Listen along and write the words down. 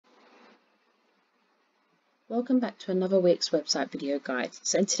Welcome back to another WIX website video guide.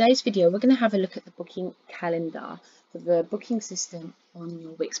 So in today's video we're going to have a look at the booking calendar for the booking system on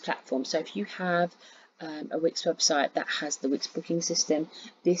your WIX platform. So if you have a WIX website that has the WIX booking system,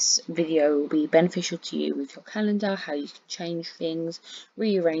 this video will be beneficial to you with your calendar, how you can change things,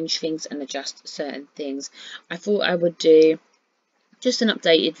 rearrange things and adjust certain things. I thought I would do just an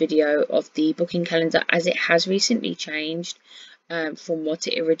updated video of the booking calendar as it has recently changed from what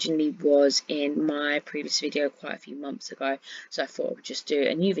it originally was in my previous video quite a few months ago. So I thought I would just do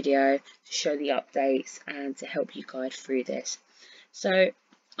a new video to show the updates and to help you guide through this. So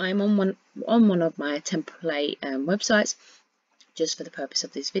I'm on one of my template websites just for the purpose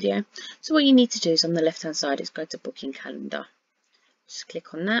of this video. So what you need to do is on the left hand side is go to booking calendar. Just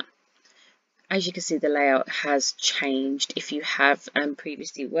click on that. As you can see, the layout has changed. If you have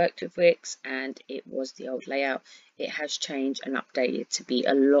previously worked with WIX and it was the old layout, it has changed and updated to be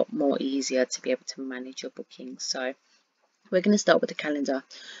a lot more easier to be able to manage your bookings. So we're going to start with the calendar.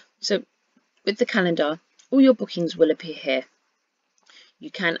 So with the calendar, all your bookings will appear here. You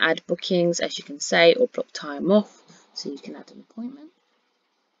can add bookings, as you can say, or block time off. So you can add an appointment.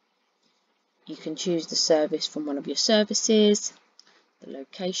 You can choose the service from one of your services, the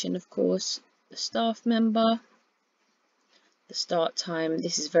location, of course, the staff member, the start time.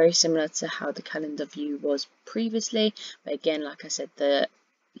 This is very similar to how the calendar view was previously, but again, like I said, the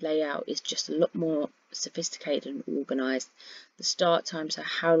layout is just a lot more sophisticated and organized. The start time, so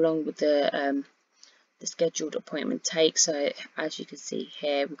how long would the scheduled appointment take? So as you can see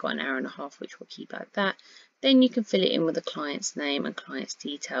here, we've got an hour and a half, which we'll keep like that. Then you can fill it in with the client's name and client's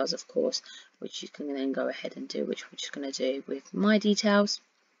details, of course, which you can then go ahead and do, which we're just going to do with my details.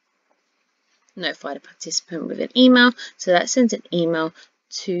 Notify the participant with an email, so that sends an email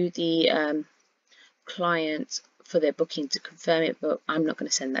to the client for their booking to confirm it, but I'm not going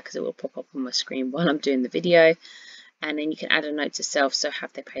to send that because it will pop up on my screen while I'm doing the video. And then you can add a note to self, so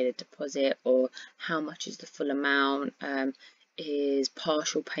have they paid a deposit, or how much is the full amount, is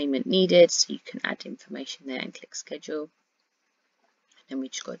partial payment needed, so you can add information there and click schedule. And then we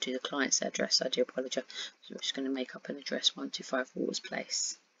just got to do the client's address. I do apologize, so we're just going to make up an address, 125 Waters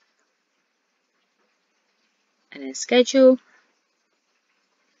Place. And then schedule,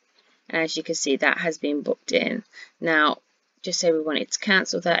 and as you can see, that has been booked in. Now just say we wanted to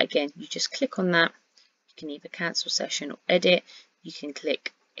cancel that, again you just click on that. You can either cancel session or edit. You can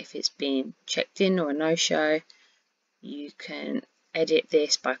click if it's been checked in or a no-show. You can edit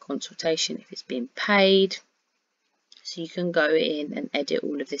this by consultation if it's been paid. So you can go in and edit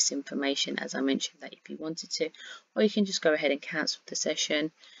all of this information, as I mentioned, that if you wanted to, or you can just go ahead and cancel the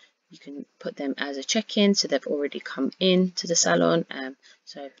session. You can put them as a check-in, so they've already come in to the salon,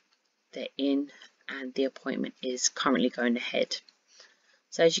 so they're in and the appointment is currently going ahead.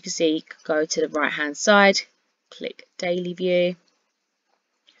 So as you can see, you can go to the right hand side, click daily view,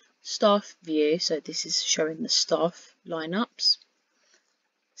 staff view, so this is showing the staff lineups,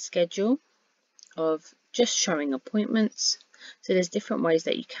 schedule of just showing appointments. So there's different ways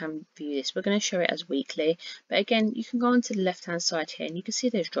that you can view this. We're going to show it as weekly, but again you can go onto the left hand side here and you can see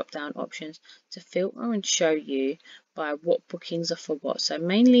there's drop down options to filter and show you by what bookings are for what. So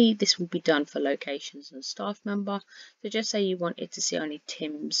mainly this will be done for locations and staff member. So just say you wanted to see only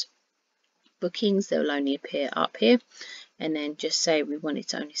Tim's bookings, they'll only appear up here, and then just say we wanted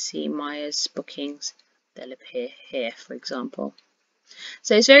to only see Maya's bookings, they'll appear here, for example.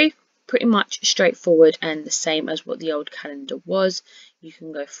 So it's pretty much straightforward and the same as what the old calendar was. You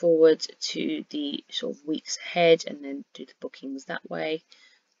can go forward to the sort of weeks ahead and then do the bookings that way,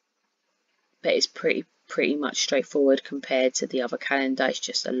 but it's pretty much straightforward compared to the other calendar. It's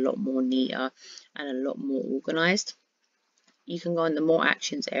just a lot more neater and a lot more organized. You can go in the more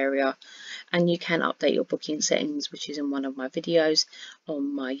actions area and you can update your booking settings, which is in one of my videos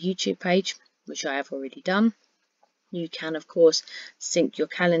on my YouTube page, which I have already done. You can, of course, sync your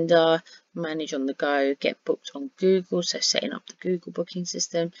calendar, manage on the go, get booked on Google, so setting up the Google booking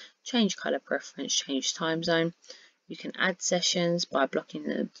system, change color preference, change time zone. You can add sessions by blocking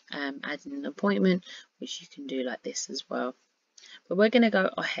the adding an appointment, which you can do like this as well. But we're going to go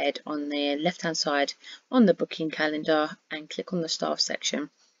ahead on the left hand side on the booking calendar and click on the staff section.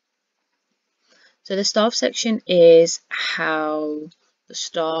 So the staff section is how the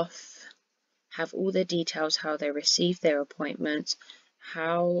staff have all their details, how they receive their appointments,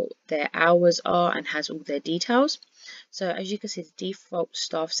 how their hours are, and has all their details. So as you can see, the default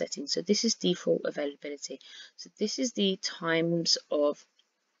staff settings, so this is default availability. So this is the times of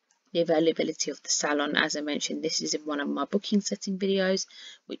the availability of the salon. As I mentioned, this is in one of my booking setting videos,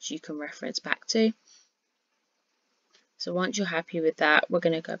 which you can reference back to. So once you're happy with that, we're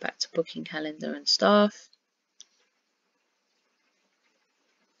going to go back to booking calendar and staff.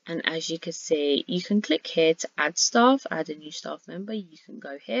 And as you can see, you can click here to add staff, add a new staff member. You can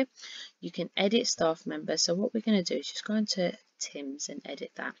go here, you can edit staff member. So what we're going to do is just go into Tim's and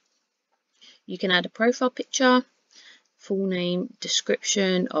edit that. You can add a profile picture, full name,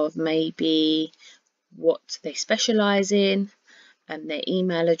 description of maybe what they specialize in, and their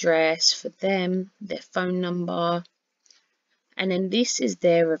email address for them, their phone number, and then this is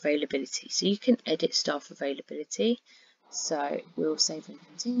their availability. So you can edit staff availability. So we'll save and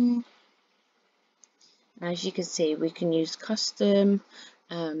continue. As you can see, we can use custom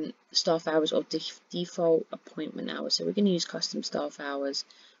staff hours or default appointment hours. So we're going to use custom staff hours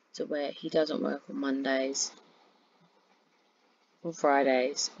to where he doesn't work on Mondays, on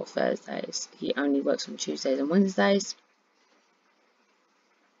Fridays or Thursdays. He only works on Tuesdays and Wednesdays.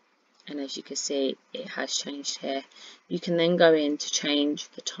 And as you can see, it has changed here. You can then go in to change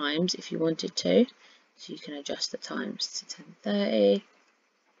the times if you wanted to. So you can adjust the times to 10:30.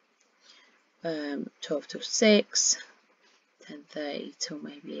 12 till 6, 10:30 till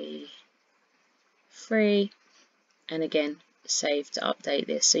maybe 3, and again save to update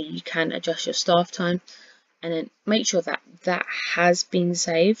this. So you can adjust your staff time, and then make sure that that has been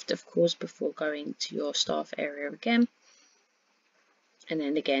saved, of course, before going to your staff area again. And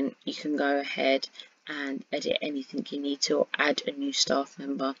then again you can go ahead and edit anything you need to, or add a new staff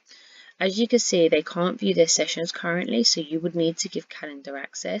member. As you can see, they can't view their sessions currently, so you would need to give calendar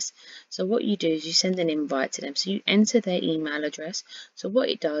access. So what you do is you send an invite to them. So you enter their email address. So what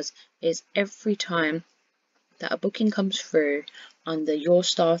it does is every time that a booking comes through under your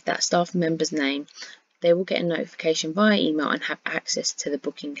staff, that staff member's name, they will get a notification via email and have access to the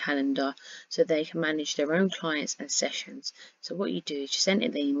booking calendar, so they can manage their own clients and sessions. So what you do is you send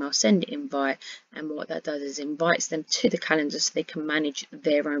it the email, send it invite, and what that does is invites them to the calendar so they can manage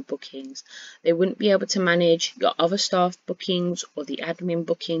their own bookings. They wouldn't be able to manage your other staff bookings or the admin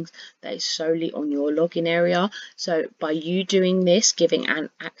bookings. That is solely on your login area. So by you doing this, giving an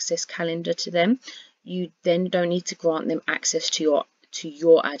access calendar to them, you then don't need to grant them access to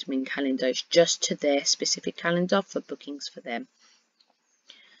your admin calendar. It's just to their specific calendar for bookings for them.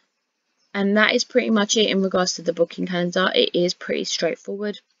 And that is pretty much it in regards to the booking calendar. It is pretty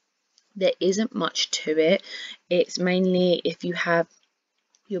straightforward. There isn't much to it. It's mainly if you have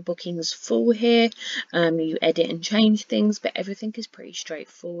your bookings full here, you edit and change things, but everything is pretty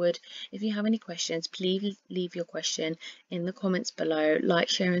straightforward. If you have any questions, please leave your question in the comments below. Like,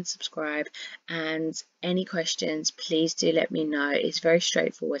 share and subscribe, and any questions, please do let me know. It's very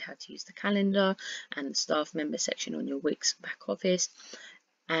straightforward how to use the calendar and the staff member section on your WIX back office.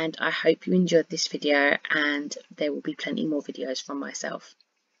 And I hope you enjoyed this video, and there will be plenty more videos from myself.